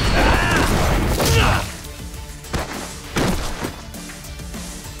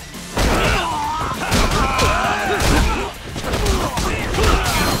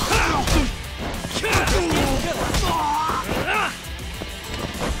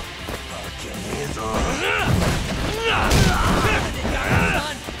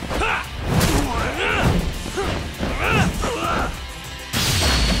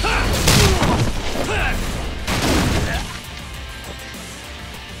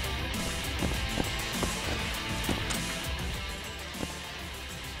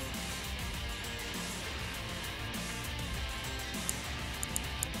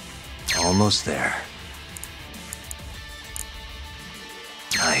 Almost there.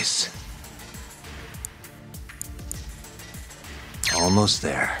 Nice. Almost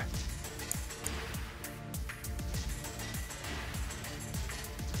there.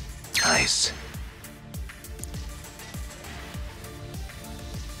 Nice.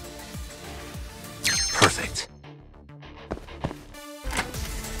 Perfect.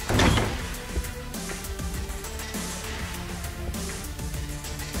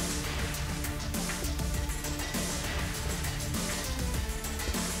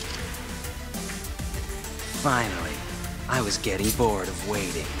 Finally, I was getting bored of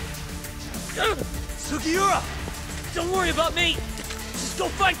waiting. Sugiura! Don't worry about me! Just go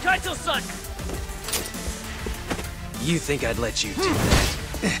find Kaito-san! You think I'd let you do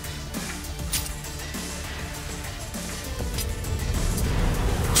that?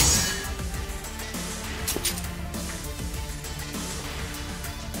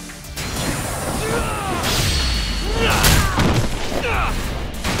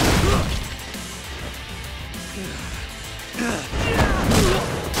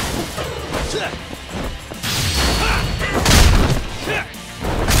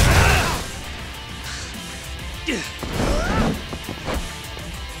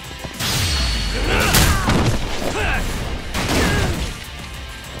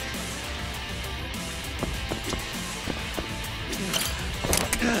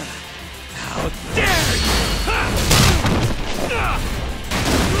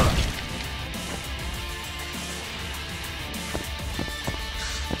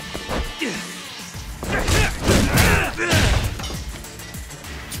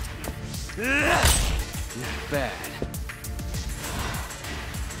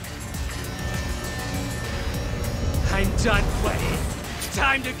 I'm done playing.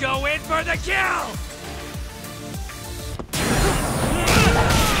 Time to go in for the kill!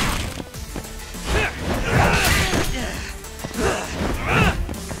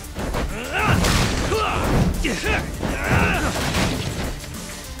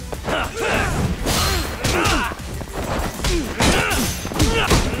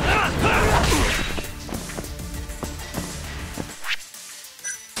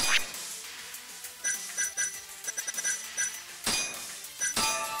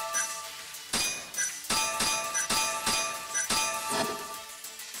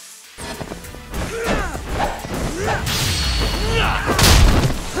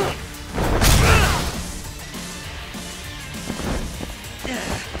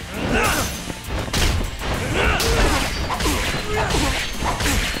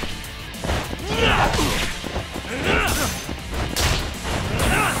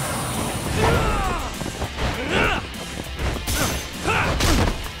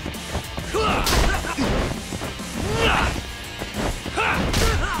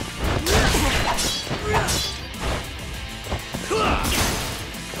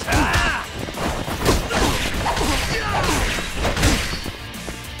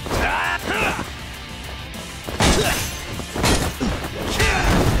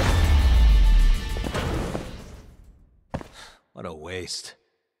 What a waste.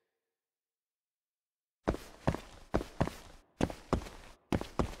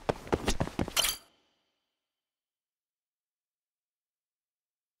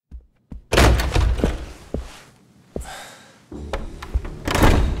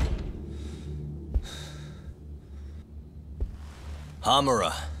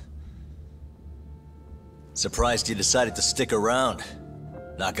 Hamura. Surprised you decided to stick around.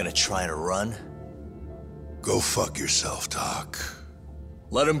 Not gonna try and run? Go fuck yourself, Doc.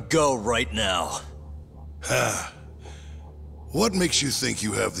 Let him go right now. Ha. What makes you think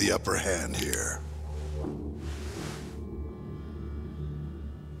you have the upper hand here?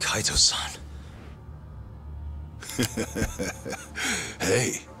 Kaito-san.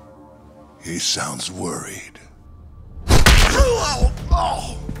 Hey, he sounds worried.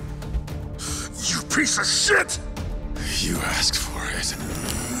 Oh! You piece of shit! You asked for it.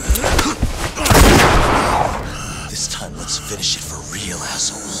 This time, let's finish it for real,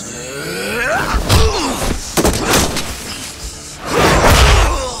 assholes.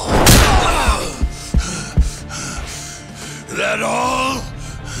 That all?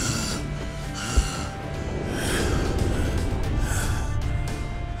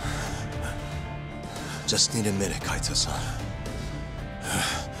 Just need a minute, Kaito-san.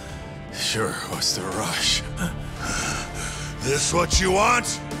 Sure, what's the rush? This what you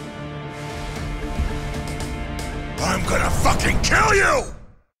want? I'm gonna fucking kill you!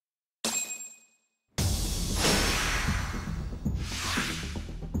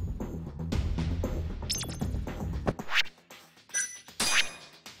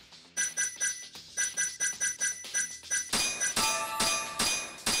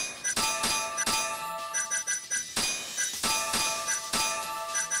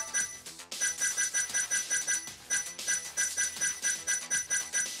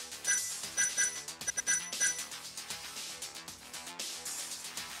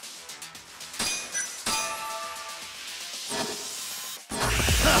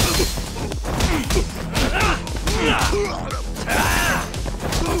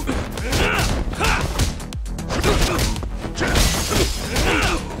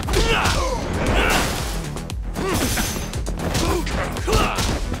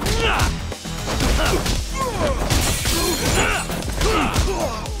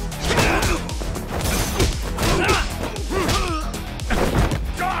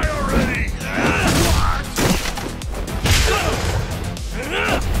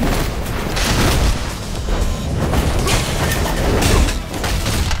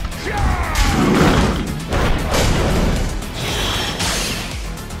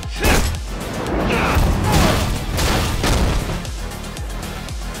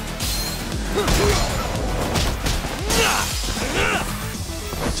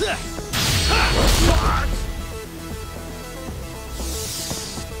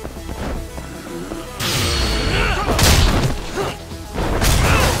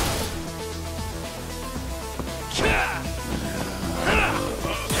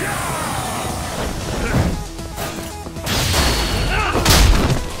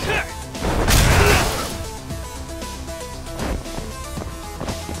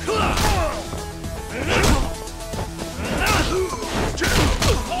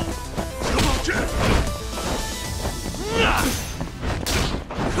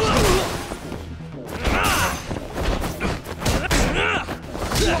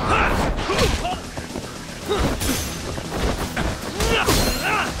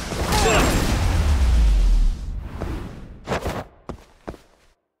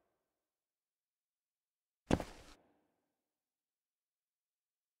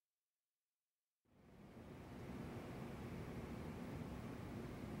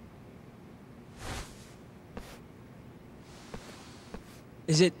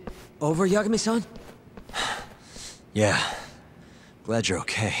 Is it over, Yagami-san? Yeah. Glad you're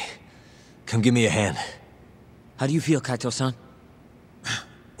okay. Come give me a hand. How do you feel, Kaito-san?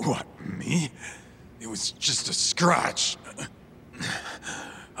 What, me? It was just a scratch.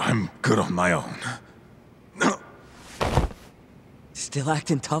 I'm good on my own. Still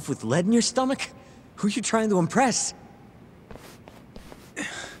acting tough with lead in your stomach? Who you trying to impress?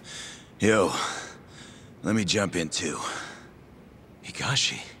 Yo, let me jump in too.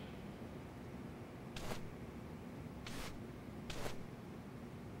 Higashi.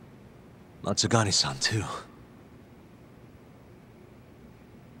 Matsugane-san too.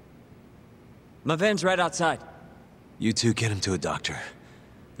 My van's right outside. You two get him to a doctor.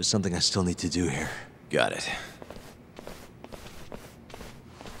 There's something I still need to do here. Got it.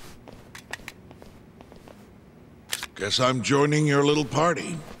 Guess I'm joining your little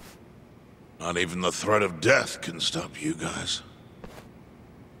party. Not even the threat of death can stop you guys.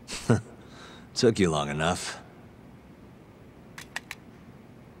 Took you long enough.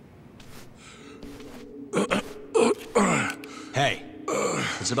 Hey,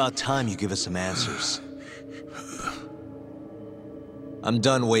 it's about time you give us some answers. I'm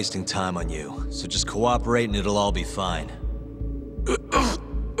done wasting time on you, so just cooperate and it'll all be fine.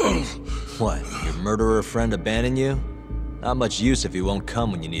 What, your murderer friend abandoned you? Not much use if he won't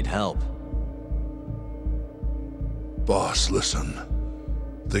come when you need help. Boss, listen.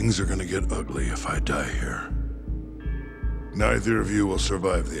 Things are gonna get ugly if I die here. Neither of you will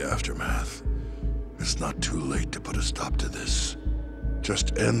survive the aftermath. It's not too late to put a stop to this.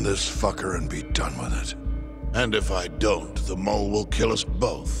 Just end this fucker and be done with it. And if I don't, the mole will kill us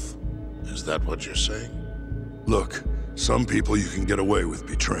both. Is that what you're saying? Look, some people you can get away with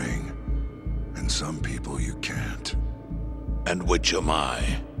betraying, and some people you can't. And which am I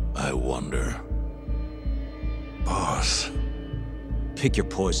wonder? Boss. Pick your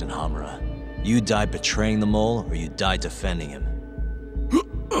poison, Hamura. You die betraying the mole, or you die defending him.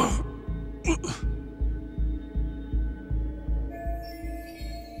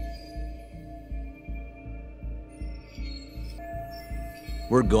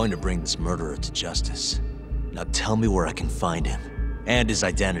 We're going to bring this murderer to justice. Now tell me where I can find him, and his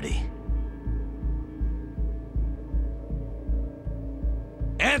identity.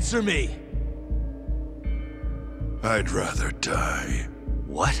 Answer me! I'd rather die.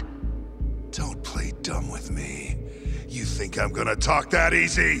 What? Don't play dumb with me. You think I'm gonna talk that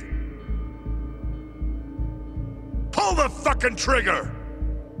easy? Pull the fucking trigger!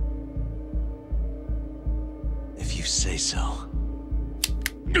 If you say so.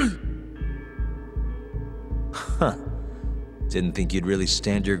 Huh. Didn't think you'd really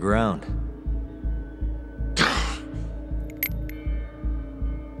stand your ground.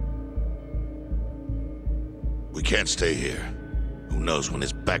 We can't stay here. Who knows when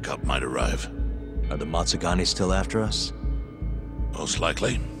his backup might arrive? Are the Matsugane still after us? Most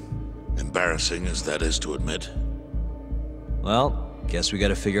likely. Embarrassing as that is to admit. Well, guess we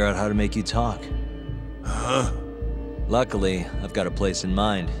gotta figure out how to make you talk. Huh? Luckily, I've got a place in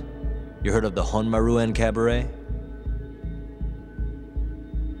mind. You heard of the Honmaruen Cabaret?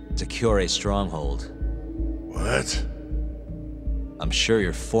 It's a Kyorei stronghold. What? I'm sure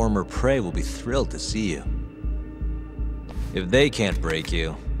your former prey will be thrilled to see you. If they can't break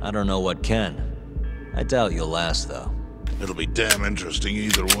you, I don't know what can. I doubt you'll last, though. It'll be damn interesting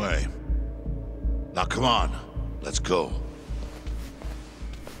either way. Now come on, let's go.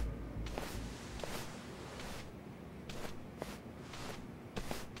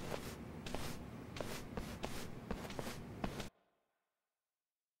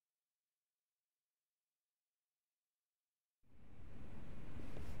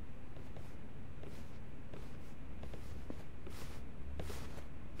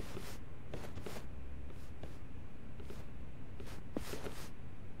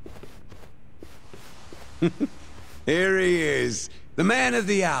 Here he is, the man of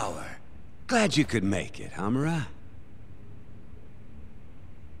the hour. Glad you could make it, Hamura.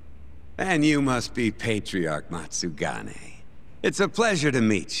 And you must be Patriarch Matsugane. It's a pleasure to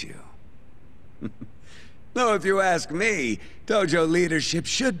meet you. Though if you ask me, dojo leadership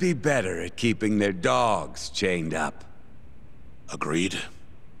should be better at keeping their dogs chained up. Agreed.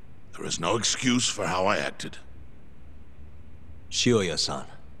 There is no excuse for how I acted. Shioya-san,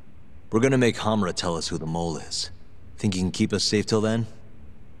 we're gonna make Hamura tell us who the mole is. Think you can keep us safe till then?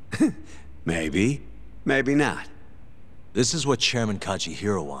 Maybe. Maybe not. This is what Chairman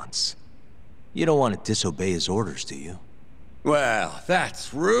Kajihiro wants. You don't want to disobey his orders, do you? Well,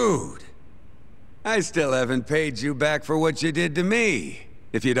 that's rude. I still haven't paid you back for what you did to me.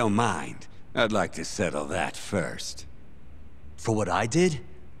 If you don't mind, I'd like to settle that first. For what I did?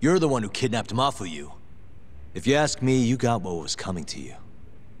 You're the one who kidnapped Mafuyu. If you ask me, you got what was coming to you.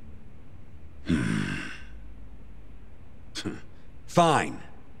 Fine.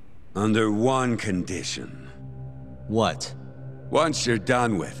 Under one condition. What? Once you're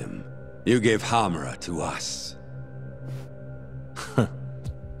done with him, you give Hamura to us.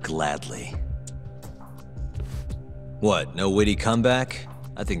 Gladly. What, no witty comeback?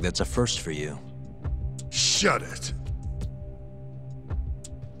 I think that's a first for you. Shut it.